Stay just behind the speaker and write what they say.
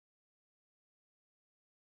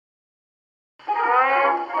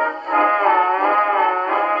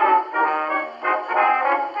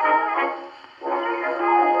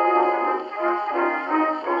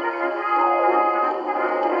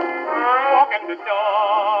the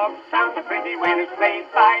dog. Sounds so pretty when it's played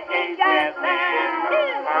by HSN.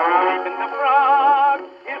 Even the frog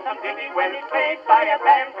is some ditty when it's played by a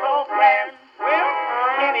band program.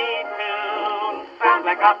 With any tune, sounds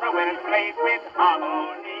like opera when it's played with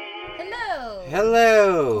harmony. Hello.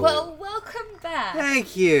 Hello. Well, welcome back.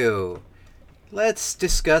 Thank you. Let's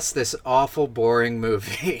discuss this awful, boring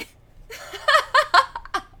movie.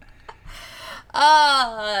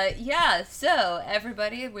 Yeah, so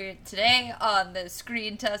everybody, we're today on the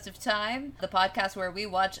Screen Test of Time, the podcast where we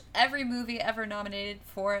watch every movie ever nominated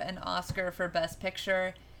for an Oscar for Best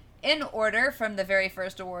Picture in order from the very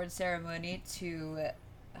first award ceremony to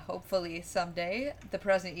hopefully someday the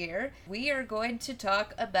present year. We are going to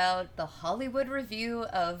talk about the Hollywood Review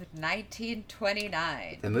of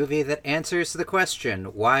 1929. The movie that answers the question,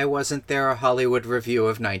 why wasn't there a Hollywood Review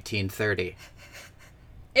of 1930?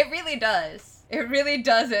 It really does. It really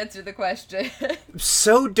does answer the question.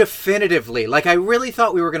 So definitively. Like, I really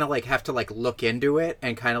thought we were gonna, have to, look into it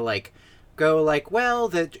and kind of, go, well,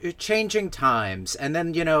 the changing times. And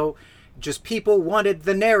then, just people wanted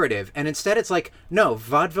the narrative. And instead it's no,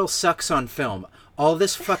 vaudeville sucks on film. All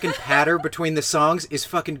this fucking patter between the songs is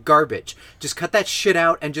fucking garbage. Just cut that shit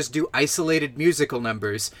out and just do isolated musical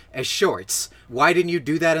numbers as shorts. Why didn't you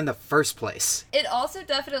do that in the first place? It also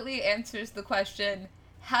definitely answers the question,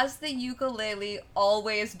 has the ukulele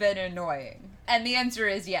always been annoying? And the answer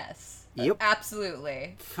is yes. Yep.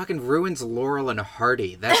 Absolutely. Fucking ruins Laurel and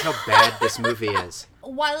Hardy. That's how bad this movie is.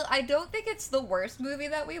 While I don't think it's the worst movie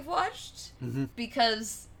that we've watched,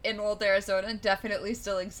 because In Old Arizona definitely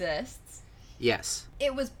still exists. Yes.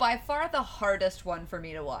 It was by far the hardest one for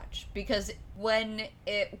me to watch, because when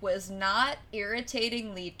it was not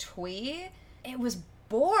irritatingly twee, it was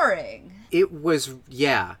boring. It was,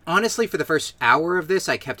 yeah. Honestly, for the first hour of this,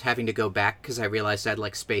 I kept having to go back because I realized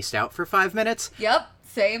I'd, spaced out for 5 minutes. Yep,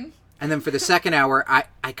 same. And then for the second hour, I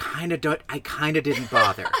kind of didn't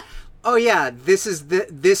bother. Oh yeah, this is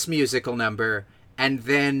this musical number, and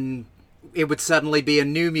then it would suddenly be a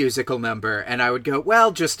new musical number, and I would go,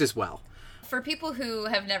 well, just as well. For people who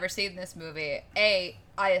have never seen this movie, A,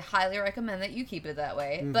 I highly recommend that you keep it that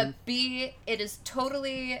way, but B, it is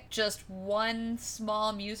totally just one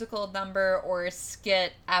small musical number or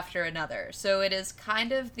skit after another. So it is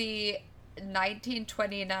kind of the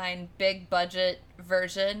 1929 big budget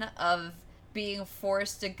version of being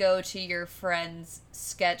forced to go to your friend's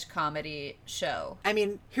sketch comedy show. I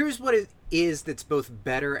mean, here's what it is that's both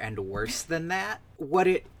better and worse than that. What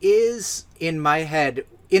it is, in my head,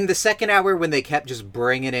 in the second hour when they kept just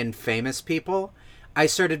bringing in famous people, I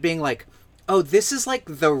started being oh, this is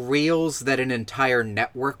the reels that an entire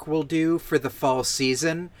network will do for the fall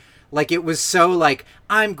season. It was so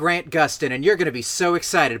I'm Grant Gustin and you're going to be so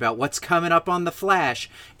excited about what's coming up on The Flash,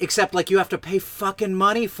 except you have to pay fucking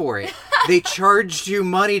money for it. They charged you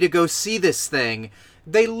money to go see this thing.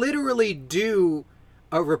 They literally do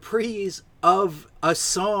a reprise of a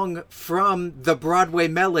song from the Broadway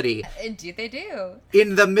Melody. Indeed they do.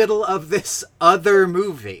 In the middle of this other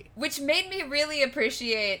movie. Which made me really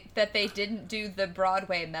appreciate that they didn't do the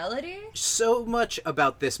Broadway Melody. So much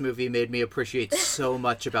about this movie made me appreciate so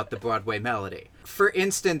much about the Broadway Melody. For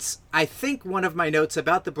instance, I think one of my notes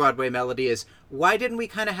about the Broadway Melody is, why didn't we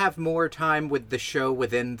kind of have more time with the show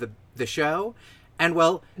within the show? And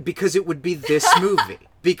well, because it would be this movie.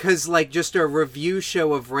 Because, just a review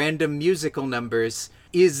show of random musical numbers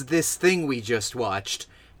is this thing we just watched.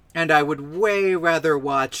 And I would way rather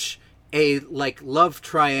watch a, love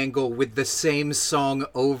triangle with the same song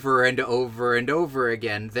over and over and over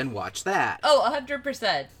again than watch that. Oh,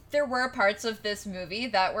 100%. There were parts of this movie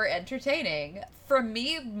that were entertaining. For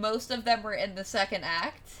me, most of them were in the second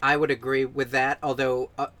act. I would agree with that,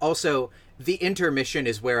 although, also, the intermission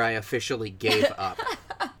is where I officially gave up.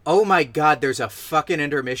 Oh my god, there's a fucking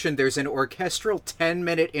intermission. There's an orchestral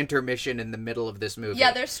 10-minute intermission in the middle of this movie.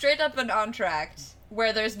 Yeah, there's straight up an entr'acte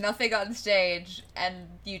where there's nothing on stage, and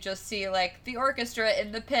you just see, the orchestra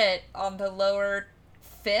in the pit on the lower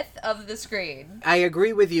fifth of the screen. I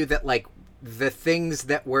agree with you that, the things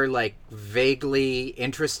that were, vaguely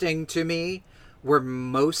interesting to me were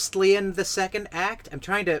mostly in the second act. I'm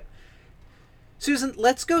trying to... Susan,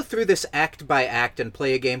 let's go through this act by act and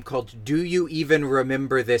play a game called Do You Even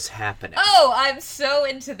Remember This Happening? Oh, I'm so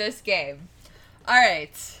into this game.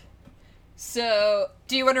 Alright. So,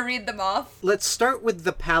 do you want to read them off? Let's start with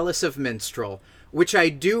the Palace of Minstrel, which I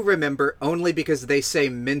do remember only because they say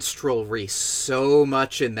minstrelry so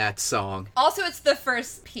much in that song. Also, it's the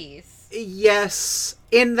first piece. Yes,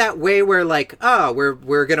 in that way where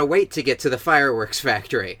we're gonna wait to get to the fireworks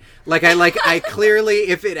factory. I clearly,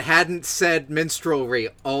 if it hadn't said minstrelry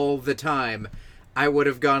all the time, I would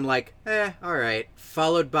have gone like, alright.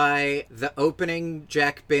 Followed by the opening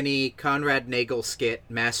Jack Benny, Conrad Nagel skit,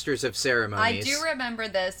 Masters of Ceremonies. I do remember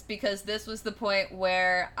this because this was the point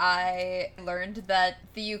where I learned that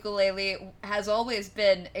the ukulele has always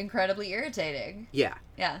been incredibly irritating. Yeah.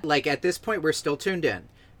 Yeah. Like, at this point, we're still tuned in.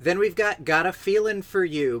 Then we've got a Feelin' For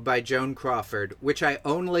You by Joan Crawford, which I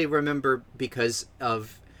only remember because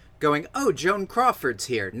of going, oh, Joan Crawford's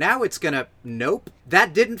here. Now it's gonna... Nope.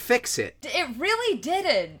 That didn't fix it. It really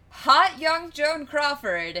didn't. Hot young Joan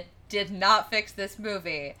Crawford did not fix this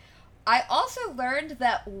movie. I also learned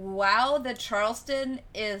that Wow the Charleston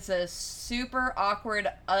is a super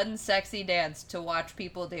awkward, unsexy dance to watch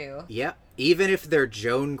people do. Yep. Even if they're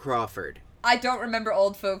Joan Crawford. I don't remember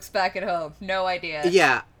old folks back at home. No idea.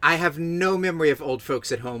 Yeah, I have no memory of old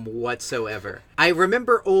folks at home whatsoever. I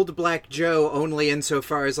remember Old Black Joe only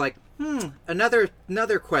insofar as like, another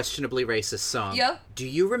questionably racist song. Yeah. Do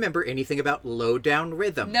you remember anything about Low Down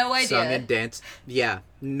Rhythm? No idea. Sung and danced? Yeah,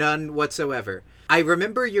 none whatsoever. I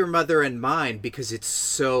remember Your Mother and Mine because it's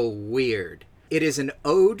so weird. It is an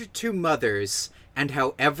ode to mothers and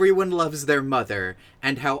how everyone loves their mother,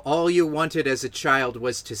 and how all you wanted as a child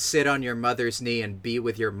was to sit on your mother's knee and be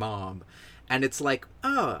with your mom. And it's like,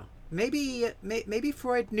 oh, maybe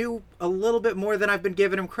Freud knew a little bit more than I've been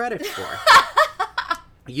giving him credit for.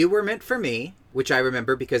 You Were Meant For Me, which I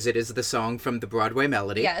remember because it is the song from the Broadway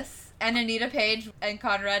Melody. Yes, and Anita Page and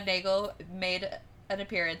Conrad Nagel made an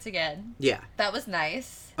appearance again. Yeah. That was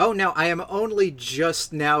nice. Oh, now, I am only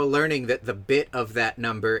just now learning that the bit of that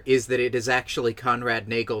number is that it is actually Conrad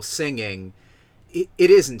Nagel singing. It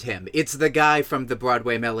isn't him. It's the guy from the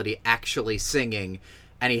Broadway Melody actually singing,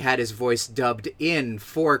 and he had his voice dubbed in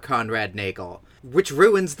for Conrad Nagel, which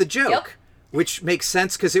ruins the joke. Yep. Which makes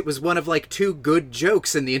sense because it was one of, like, 2 good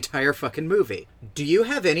jokes in the entire fucking movie. Do you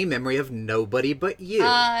have any memory of Nobody But You?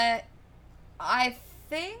 I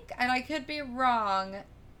think, and I could be wrong,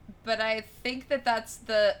 but I think that's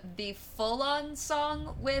the full-on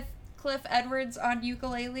song with Cliff Edwards on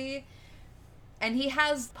ukulele, and he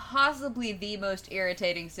has possibly the most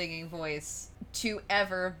irritating singing voice to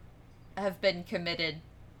ever have been committed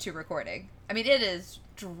to recording. I mean, it is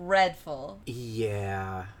dreadful.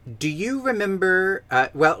 Yeah. Do you remember,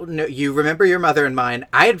 no, you remember Your Mother and Mine.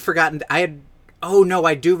 Oh no,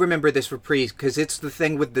 I do remember this reprise, because it's the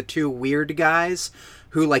thing with the 2 weird guys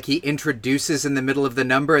who, like, he introduces in the middle of the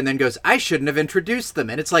number and then goes, I shouldn't have introduced them.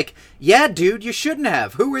 And it's like, yeah, dude, you shouldn't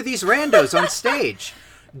have. Who are these randos on stage?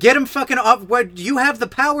 Get them fucking off. What? You have the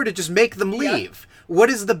power to just make them leave. Yeah. What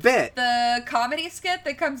is the bit? The comedy skit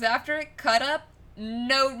that comes after it, Cut Up,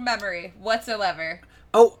 no memory whatsoever.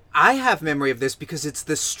 Oh, I have memory of this because it's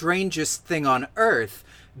the strangest thing on earth.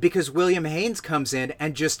 Because William Haynes comes in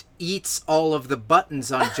and just eats all of the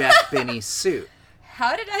buttons on Jack Benny's suit.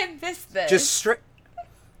 How did I miss this?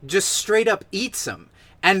 Just straight up eats them.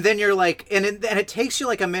 And then you're like, and it takes you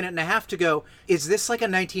like a minute and a half to go, is this like a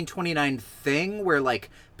 1929 thing where like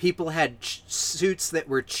people had suits that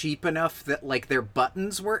were cheap enough that like their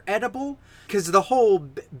buttons were edible? Because the whole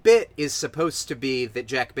bit is supposed to be that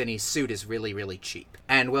Jack Benny's suit is really, really cheap.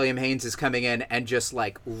 And William Haynes is coming in and just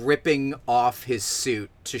like ripping off his suit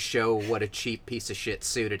to show what a cheap piece of shit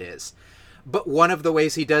suit it is. But one of the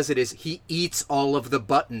ways he does it is he eats all of the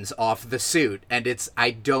buttons off the suit. And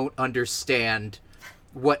I don't understand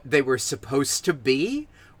what they were supposed to be.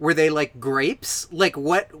 Were they like grapes? Like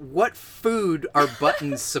what food are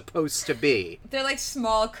buttons supposed to be? They're like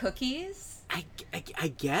small cookies. I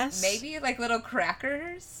guess? Maybe like little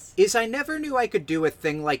crackers? Is I Never Knew I Could Do a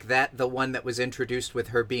Thing Like That the one that was introduced with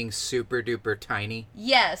her being super duper tiny?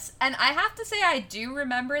 Yes, and I have to say I do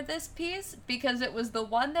remember this piece because it was the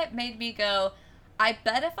one that made me go, I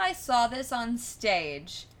bet if I saw this on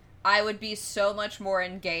stage, I would be so much more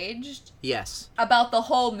engaged. Yes. About the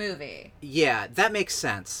whole movie. Yeah, that makes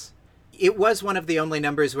sense. It was one of the only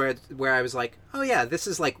numbers where I was like, oh yeah, this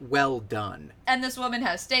is like well done. And this woman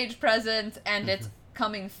has stage presence and it's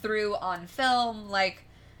coming through on film. Like,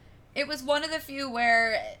 it was one of the few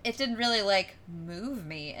where it didn't really like move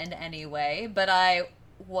me in any way, but I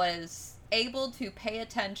was able to pay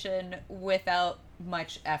attention without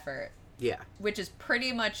much effort. Yeah. Which is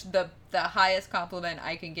pretty much the highest compliment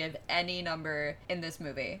I can give any number in this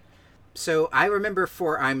movie. So I remember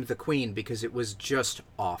For I'm the Queen because it was just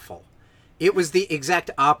awful. It was the exact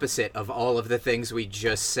opposite of all of the things we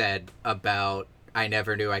just said about I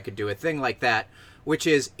Never Knew I Could Do a Thing Like That, which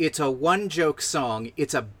is it's a one-joke song,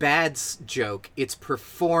 it's a bad joke, it's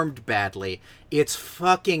performed badly, it's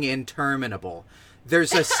fucking interminable.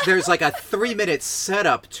 There's like a 3-minute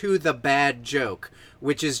setup to the bad joke,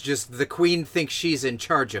 which is just the Queen thinks she's in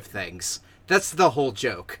charge of things. That's the whole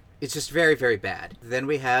joke. It's just very, very bad. Then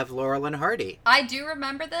we have Laurel and Hardy. I do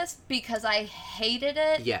remember this because I hated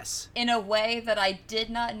it. Yes. In a way that I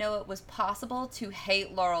did not know it was possible to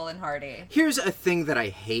hate Laurel and Hardy. Here's a thing that I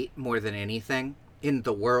hate more than anything in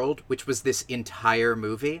the world, which was this entire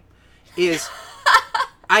movie, is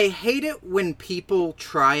I hate it when people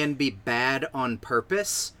try and be bad on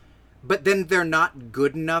purpose, but then they're not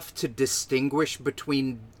good enough to distinguish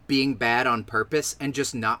between being bad on purpose and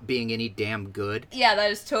just not being any damn good. Yeah,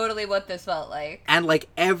 that is totally what this felt like. And, like,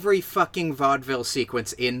 every fucking vaudeville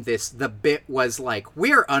sequence in this, the bit was like,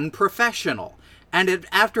 we're unprofessional. And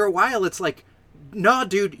after a while, it's like, nah,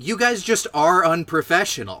 dude, you guys just are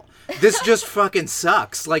unprofessional. This just fucking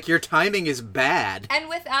sucks. Like, your timing is bad. And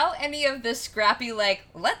without any of this scrappy, like,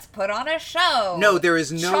 let's put on a show. No,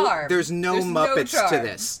 there's no Muppets Muppets to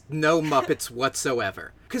this. No Muppets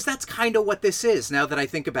whatsoever. Because that's kind of what this is, now that I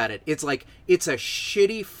think about it. It's like, it's a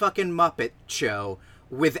shitty fucking Muppet show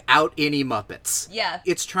without any Muppets. Yeah.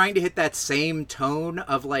 It's trying to hit that same tone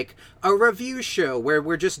of, like, a review show where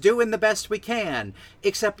we're just doing the best we can.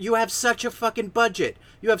 Except you have such a fucking budget.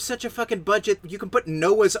 You have such a fucking budget, you can put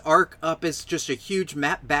Noah's Ark up as just a huge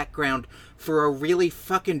map background for a really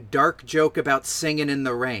fucking dark joke about singing in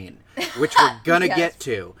the rain. Which we're gonna Yes. get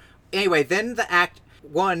to. Anyway, then the Act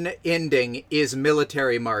 1 ending is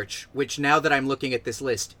Military March, which now that I'm looking at this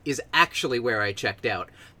list is actually where I checked out,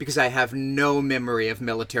 because I have no memory of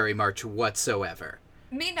Military March whatsoever.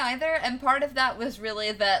 Me neither, and part of that was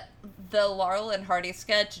really that the Laurel and Hardy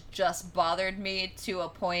sketch just bothered me to a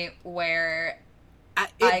point where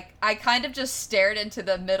I kind of just stared into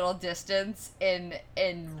the middle distance in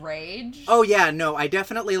rage. Oh yeah, no, I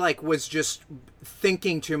definitely, like, was just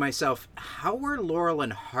thinking to myself, how were Laurel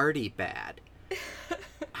and Hardy bad?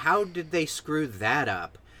 How did they screw that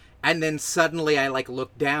up? And then suddenly I, like,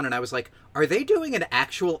 looked down and I was like, are they doing an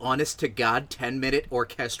actual honest-to-God 10-minute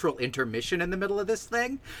orchestral intermission in the middle of this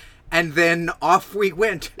thing? And then off we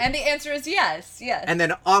went. And the answer is yes, yes. And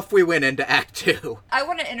then off we went into Act 2. I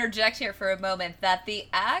want to interject here for a moment that the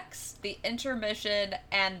acts, the intermission,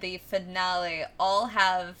 and the finale all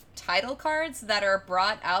have title cards that are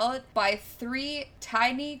brought out by 3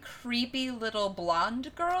 tiny, creepy little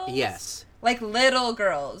blonde girls. Yes. Like little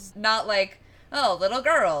girls, not like, oh, little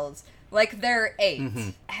girls. Like they're 8. Mm-hmm.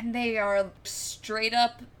 And they are straight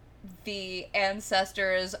up the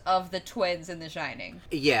ancestors of the twins in The Shining.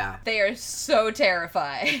 Yeah. They are so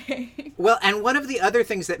terrifying. Well, and one of the other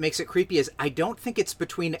things that makes it creepy is I don't think it's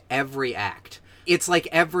between every act. It's like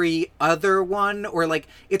every other one, or like,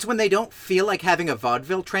 it's when they don't feel like having a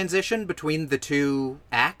vaudeville transition between the 2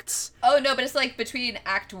 acts. Oh, no, but it's like between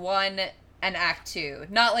Act 1 and Act 2.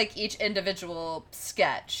 Not like each individual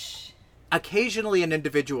sketch. Occasionally an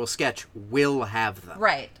individual sketch will have them.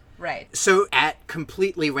 Right. So at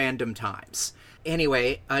completely random times.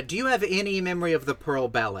 Anyway, do you have any memory of the Pearl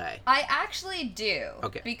Ballet? I actually do.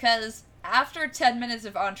 Okay. Because after 10 minutes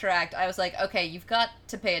of Entr'acte, I was like, okay, you've got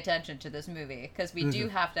to pay attention to this movie, because we do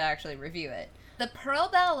have to actually review it. The Pearl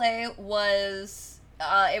Ballet was,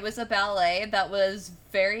 it was a ballet that was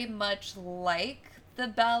very much like the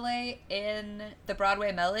ballet in the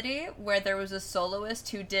Broadway Melody, where there was a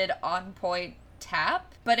soloist who did on-point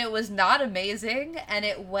tap, but it was not amazing, and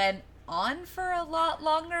it went on for a lot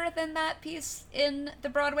longer than that piece in the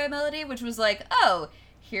Broadway Melody, which was like, oh,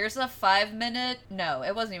 here's a 5-minute... No,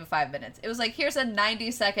 it wasn't even 5 minutes. It was like, here's a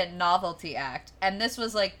 90-second novelty act, and this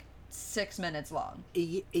was like 6 minutes long.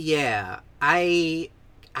 Yeah, I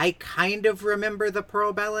kind of remember the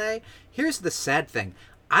Pearl Ballet. Here's the sad thing.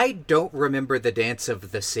 I don't remember the Dance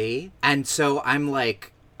of the Sea, and so I'm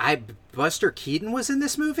like, Buster Keaton was in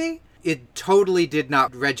this movie? It totally did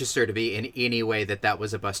not register to me in any way that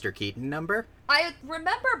was a Buster Keaton number. I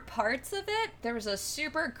remember parts of it. There was a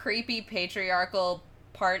super creepy patriarchal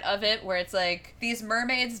part of it where it's like these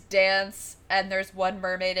mermaids dance, and there's one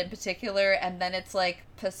mermaid in particular, and then it's like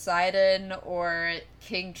Poseidon or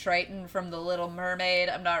King Triton from The Little Mermaid,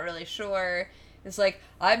 I'm not really sure. It's like,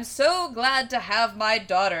 I'm so glad to have my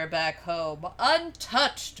daughter back home,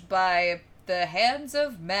 untouched by the hands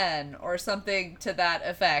of men, or something to that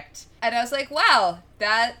effect. And I was like, wow,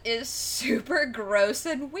 that is super gross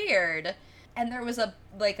and weird. And there was a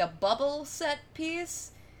bubble set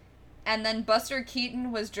piece, and then Buster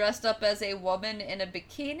Keaton was dressed up as a woman in a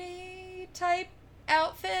bikini type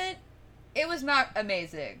outfit. It was not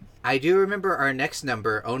amazing. I do remember our next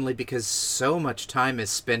number only because so much time is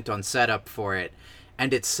spent on setup for it,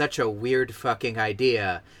 and it's such a weird fucking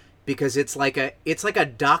idea, because it's like a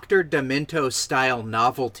Dr. Demento style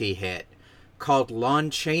novelty hit called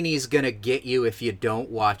Lon Chaney's Gonna Get You If You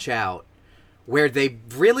Don't Watch Out, where they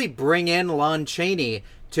really bring in Lon Chaney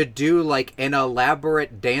to do like an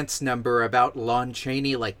elaborate dance number about Lon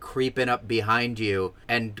Chaney like creeping up behind you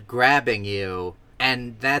and grabbing you,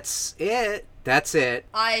 and that's it. That's it.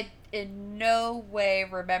 I in no way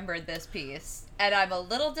remembered this piece, and I'm a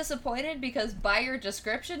little disappointed because by your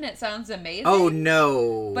description it sounds amazing. Oh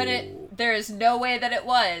no. But there is no way that it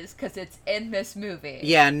was, because it's in this movie.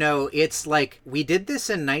 Yeah, no, it's like, we did this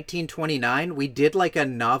in 1929. We did like a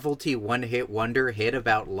novelty one-hit wonder hit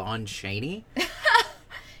about Lon Chaney.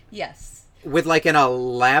 Yes. With like an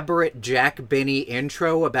elaborate Jack Benny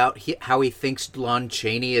intro about how he thinks Lon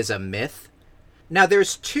Chaney is a myth. Now,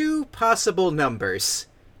 there's two possible numbers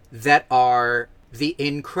that are the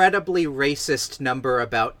incredibly racist number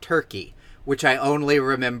about Turkey, which I only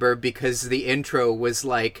remember because the intro was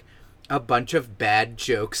like a bunch of bad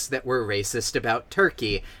jokes that were racist about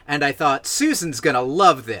Turkey, and I thought, Susan's gonna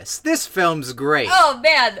love this. This film's great. Oh,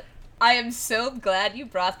 man. I am so glad you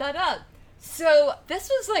brought that up. So, this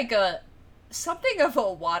was like something of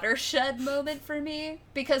a watershed moment for me,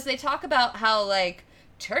 because they talk about how, like,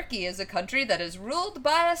 Turkey is a country that is ruled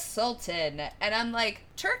by a sultan. And I'm like,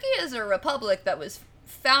 Turkey is a republic that was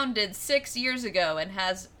founded 6 years ago and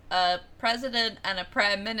has a president and a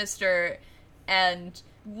prime minister, and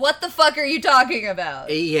what the fuck are you talking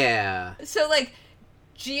about? Yeah. So, like,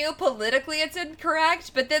 geopolitically it's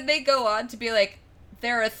incorrect, but then they go on to be like,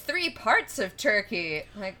 there are 3 parts of Turkey.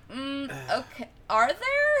 I'm like, okay. Are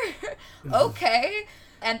there? Okay.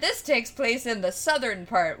 And this takes place in the southern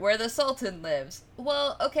part, where the Sultan lives.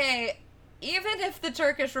 Well, okay, even if the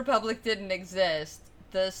Turkish Republic didn't exist,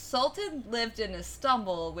 the Sultan lived in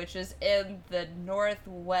Istanbul, which is in the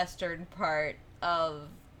northwestern part of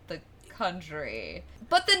the country.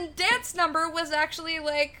 But the dance number was actually,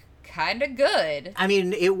 like, kind of good. I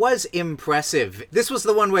mean, it was impressive. This was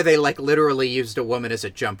the one where they, like, literally used a woman as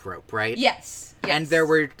a jump rope, right? Yes. And there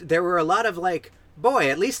were a lot of, like,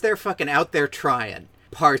 boy, at least they're fucking out there trying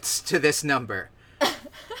parts to this number.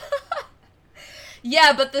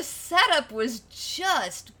 Yeah, but the setup was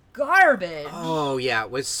just garbage. Oh, yeah,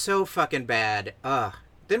 it was so fucking bad. Ugh.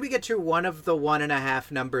 Then we get to one of the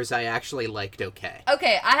 1.5 numbers I actually liked okay.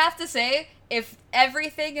 Okay, I have to say, if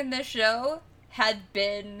everything in this show had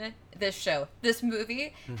been... this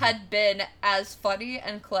movie had been as funny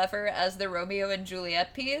and clever as the Romeo and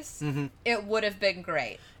Juliet piece, it would have been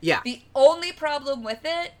great. Yeah. The only problem with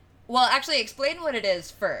it... Well, actually, explain what it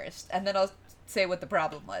is first, and then I'll say what the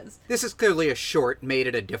problem was. This is clearly a short made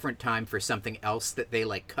at a different time for something else that they,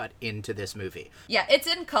 like, cut into this movie. Yeah, it's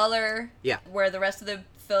in color. Yeah. Where the rest of the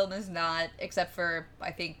film is not, except for,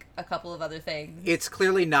 I think, a couple of other things. It's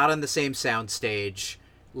clearly not on the same soundstage,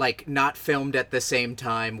 like, not filmed at the same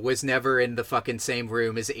time, was never in the fucking same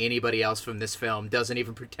room as anybody else from this film, doesn't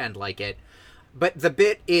even pretend like it. But the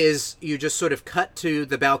bit is, you just sort of cut to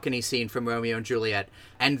the balcony scene from Romeo and Juliet,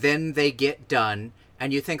 and then they get done,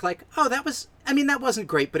 and you think, like, oh, that wasn't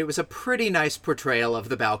great, but it was a pretty nice portrayal of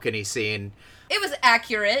the balcony scene. It was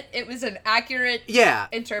accurate. It was an accurate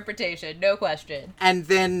interpretation, no question. And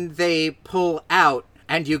then they pull out,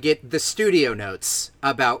 and you get the studio notes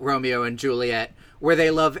about Romeo and Juliet, where they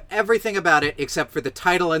love everything about it except for the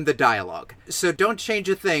title and the dialogue. So don't change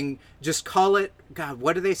a thing, just call it... God,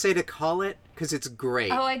 what do they say to call it? Because it's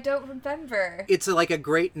great. Oh, I don't remember. It's like a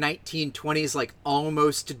great 1920s, like,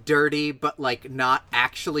 almost dirty, but, like, not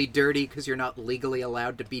actually dirty because you're not legally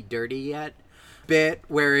allowed to be dirty yet. Bit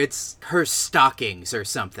where it's her stockings or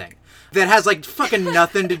something. That has, like, fucking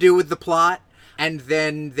nothing to do with the plot. And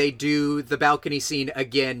then they do the balcony scene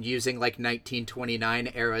again using, like,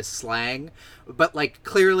 1929 era slang. But, like,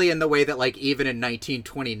 clearly in the way that, like, even in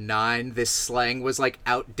 1929, this slang was, like,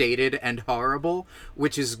 outdated and horrible,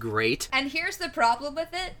 which is great. And here's the problem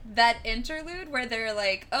with it. That interlude where they're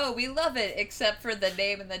like, oh, we love it, except for the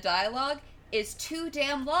name and the dialogue, is too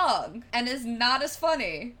damn long and is not as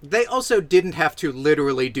funny. They also didn't have to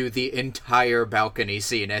literally do the entire balcony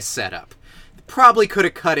scene as setup. Probably could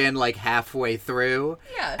have cut in, like, halfway through.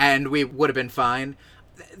 Yeah. And we would have been fine.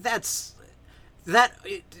 That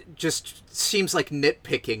just seems like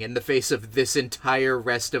nitpicking in the face of this entire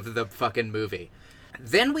rest of the fucking movie.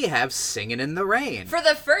 Then we have Singin' in the Rain. For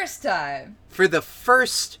the first time. For the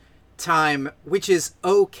first time, which is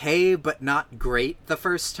okay, but not great the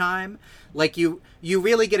first time. Like, you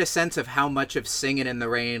really get a sense of how much of Singin' in the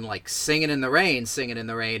Rain, like, Singin' in the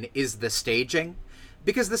Rain, is the staging.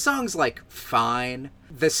 Because the song's, like, fine.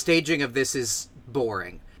 The staging of this is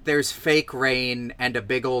boring. There's fake rain and a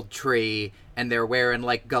big old tree, and they're wearing,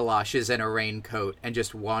 like, galoshes and a raincoat and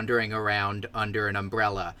just wandering around under an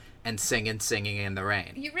umbrella and singing in the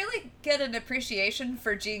rain. You really get an appreciation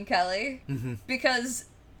for Gene Kelly, because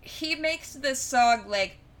he makes this song,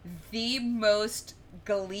 like, the most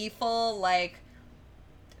gleeful, like,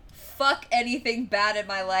 fuck anything bad in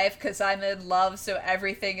my life because I'm in love, so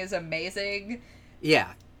everything is amazing.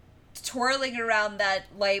 Yeah. Twirling around that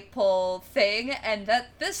light pole thing, and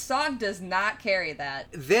that this song does not carry that.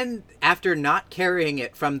 Then, after not carrying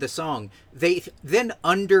it from the song, they then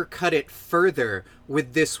undercut it further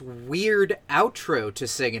with this weird outro to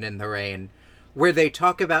Singin' in the Rain, where they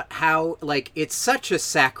talk about how, like, it's such a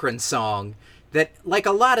saccharine song that, like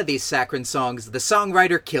a lot of these saccharine songs, the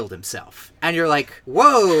songwriter killed himself. And you're like,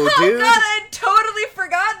 whoa, dude! Oh god, I'd totally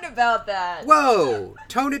forgotten about that! Whoa!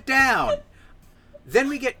 Tone it down! Then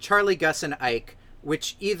we get Charlie, Gus, and Ike,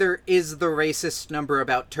 which either is the racist number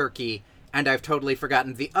about Turkey, and I've totally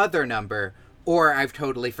forgotten the other number, or I've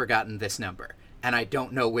totally forgotten this number. And I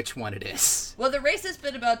don't know which one it is. Well, the racist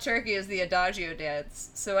bit about Turkey is the Adagio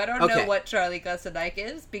dance, so I don't know what Charlie, Gus, and Ike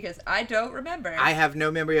is, because I don't remember. I have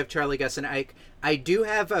no memory of Charlie, Gus, and Ike. I do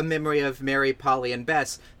have a memory of Mary, Polly, and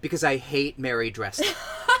Bess, because I hate Mary Dressler.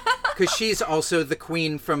 Because she's also the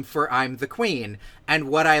queen from For I'm the Queen. And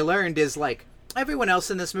what I learned is, like, everyone else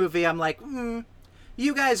in this movie, I'm like,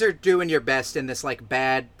 you guys are doing your best in this, like,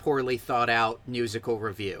 bad, poorly thought out musical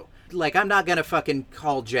review. Like, I'm not gonna fucking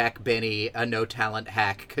call Jack Benny a no-talent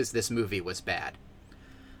hack because this movie was bad.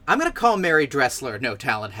 I'm gonna call Mary Dressler a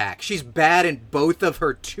no-talent hack. She's bad in both of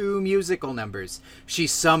her 2 musical numbers. She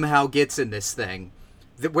somehow gets in this thing,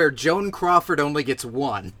 where Joan Crawford only gets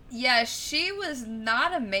 1. Yeah, she was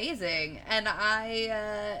not amazing, and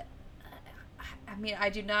I mean, I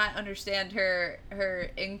do not understand her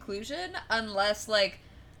inclusion unless, like,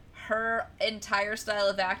 her entire style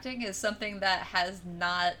of acting is something that has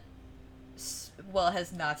not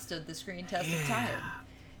stood the screen test of time.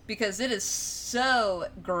 Because it is so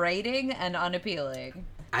grating and unappealing.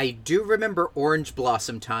 I do remember Orange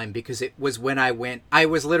Blossom Time because it was when I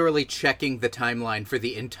was literally checking the timeline for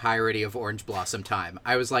the entirety of Orange Blossom Time.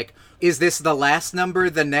 I was like, is this the last number,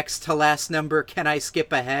 the next to last number? Can I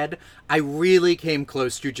skip ahead? I really came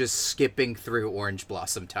close to just skipping through Orange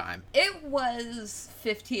Blossom Time. It was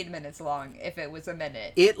 15 minutes long, if it was a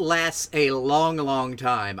minute. It lasts a long, long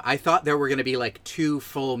time. I thought there were going to be like 2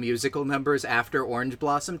 full musical numbers after Orange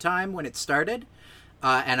Blossom Time when it started.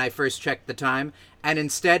 And I first checked the time, and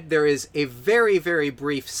instead there is a very, very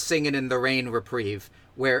brief Singin' in the Rain reprieve,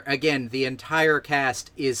 where, again, the entire cast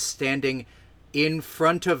is standing in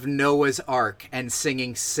front of Noah's Ark and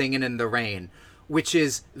singing Singin' in the Rain, which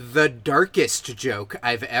is the darkest joke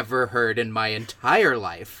I've ever heard in my entire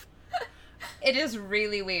life. It is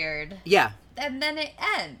really weird. Yeah. And then it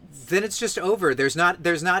ends. Then it's just over. There's not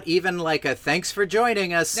even like a thanks for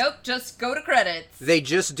joining us. Nope, just go to credits. They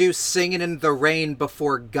just do Singin' in the Rain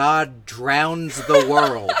before God drowns the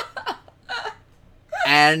world.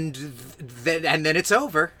 and then it's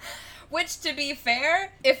over. Which, to be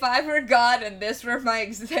fair, if I were God and this were my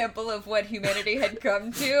example of what humanity had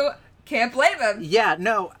come to, can't blame him. Yeah,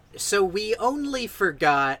 no. So we only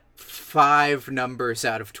forgot 5 numbers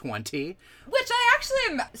out of 20. Which I actually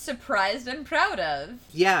am surprised and proud of.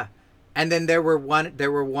 Yeah. And then there were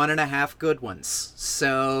 1.5 good ones.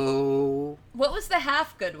 So what was the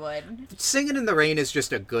half good one? Singin' in the Rain is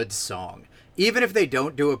just a good song. Even if they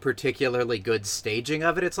don't do a particularly good staging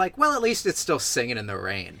of it, it's like, well, at least it's still Singin' in the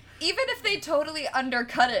Rain. Even if they totally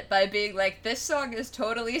undercut it by being like, this song is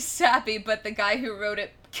totally sappy, but the guy who wrote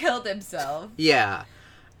it killed himself. Yeah.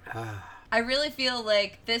 I really feel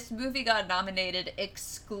like this movie got nominated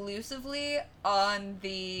exclusively on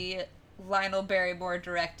the Lionel Barrymore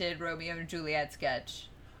directed Romeo and Juliet sketch.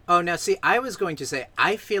 Oh, now see, I was going to say,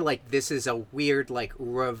 I feel like this is a weird, like,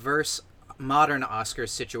 reverse modern Oscars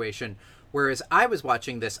situation, whereas I was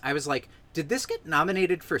watching this, I was like, did this get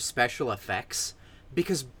nominated for special effects?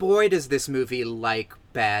 Because boy, does this movie like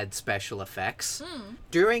bad special effects.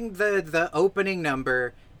 During the opening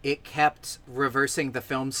number, it kept reversing the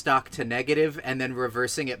film stock to negative and then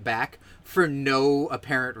reversing it back for no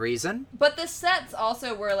apparent reason. But the sets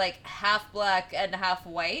also were like half black and half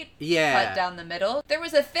white. Yeah. Cut down the middle. There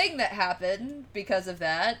was a thing that happened because of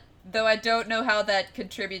that, though I don't know how that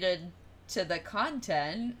contributed to the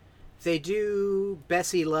content. They do.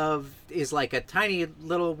 Bessie Love is like a tiny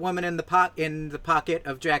little woman in the pocket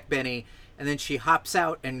of Jack Benny, and then she hops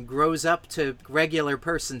out and grows up to regular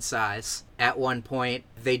person size at one point.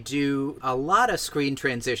 They do a lot of screen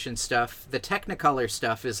transition stuff. The Technicolor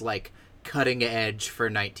stuff is like cutting edge for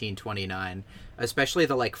 1929, especially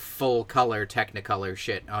the like full color Technicolor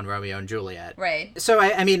shit on Romeo and Juliet. Right. So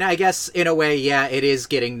I mean, I guess in a way, yeah, it is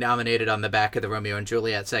getting nominated on the back of the Romeo and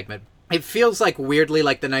Juliet segment. It feels like weirdly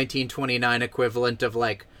like the 1929 equivalent of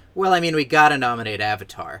like, well, I mean, we gotta nominate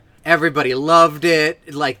Avatar. Everybody loved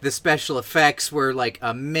it. Like, the special effects were, like,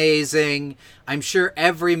 amazing. I'm sure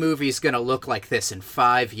every movie's gonna look like this in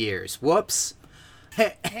 5 years. Whoops.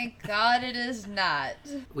 Thank God it is not.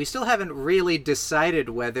 We still haven't really decided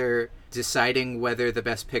whether the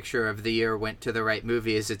best picture of the year went to the right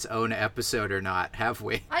movie is its own episode or not, have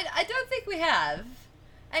we? I don't think we have.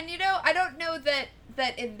 And, I don't know that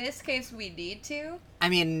in this case we need to. I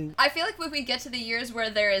mean... I feel like when we get to the years where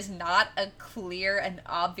there is not a clear and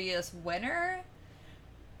obvious winner,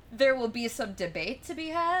 there will be some debate to be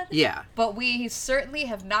had. Yeah. But we certainly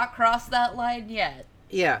have not crossed that line yet.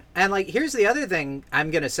 Yeah, and, like, here's the other thing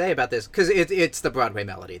I'm gonna say about this, because it's the Broadway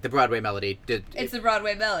Melody. The Broadway Melody It's the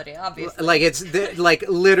Broadway Melody, obviously. Like, like,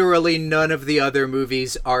 literally none of the other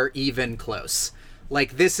movies are even close.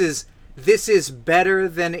 Like, this is better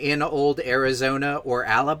than In Old Arizona or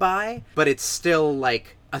Alibi, but it's still,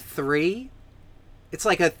 like, a 3. It's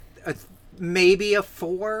like a maybe a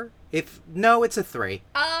 4. No, it's a 3.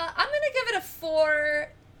 I'm gonna give it a 4...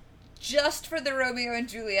 just for the Romeo and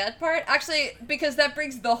Juliet part. Actually, because that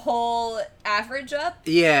brings the whole average up.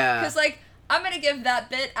 Yeah. Because, like, I'm going to give that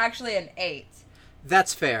bit actually an 8.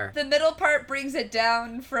 That's fair. The middle part brings it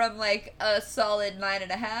down from, like, a solid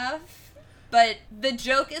 9.5. But the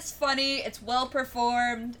joke is funny, it's well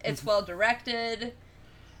performed, it's well directed.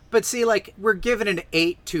 But see, like, we're given an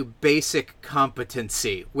 8 to basic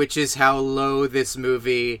competency, which is how low this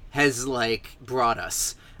movie has, like, brought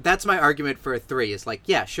us. That's my argument for a 3, is like,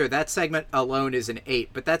 yeah, sure, that segment alone is an 8,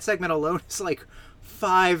 but that segment alone is like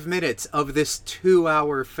 5 minutes of this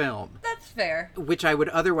 2-hour film. That's fair. Which I would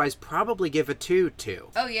otherwise probably give a 2 to.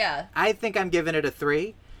 Oh, yeah. I think I'm giving it a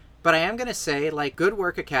 3, but I am going to say, like, Good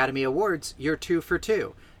Work Academy Awards, you're 2 for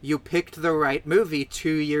 2. You picked the right movie 2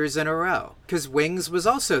 years in a row. Because Wings was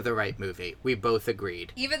also the right movie. We both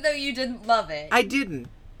agreed. Even though you didn't love it. I didn't.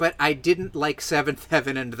 But I didn't like Seventh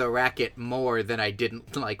Heaven and The Racket more than I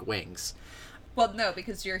didn't like Wings. Well, no,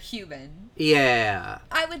 because you're human. Yeah.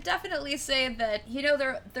 I would definitely say that,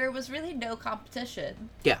 there was really no competition.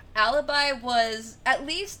 Yeah. Alibi was, at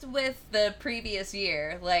least with the previous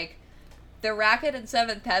year, like, The Racket and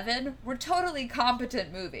Seventh Heaven were totally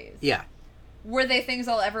competent movies. Yeah. Were they things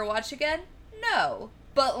I'll ever watch again? No.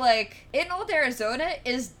 But, like, In Old Arizona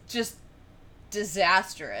is just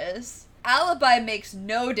disastrous. Alibi makes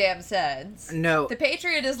no damn sense. No. The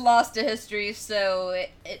Patriot is lost to history, so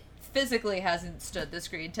it physically hasn't stood the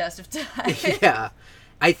screen test of time. Yeah.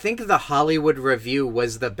 I think The Hollywood Review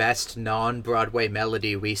was the best non-Broadway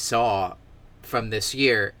melody we saw from this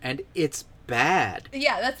year, and it's bad.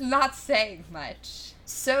 Yeah, that's not saying much.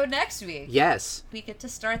 So next week, yes, we get to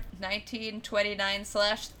start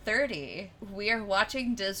 1929/30. We are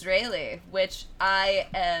watching Disraeli, which I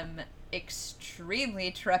am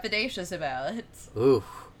extremely trepidatious about. Ooh.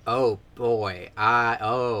 Oh boy.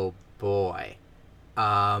 Oh boy.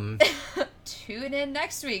 Tune in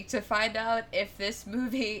next week to find out if this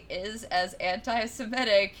movie is as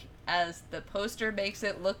anti-Semitic as the poster makes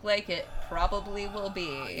it look like it probably will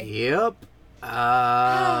be. Yep.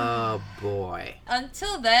 Oh boy.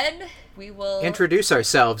 Until then, we will introduce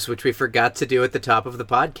ourselves, which we forgot to do at the top of the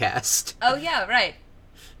podcast. Oh yeah, right.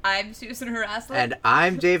 I'm Susan Harassler. And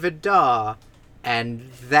I'm David Daw. And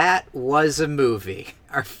that was a movie.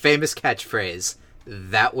 Our famous catchphrase,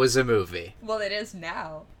 that was a movie. Well, it is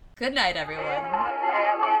now. Good night, everyone.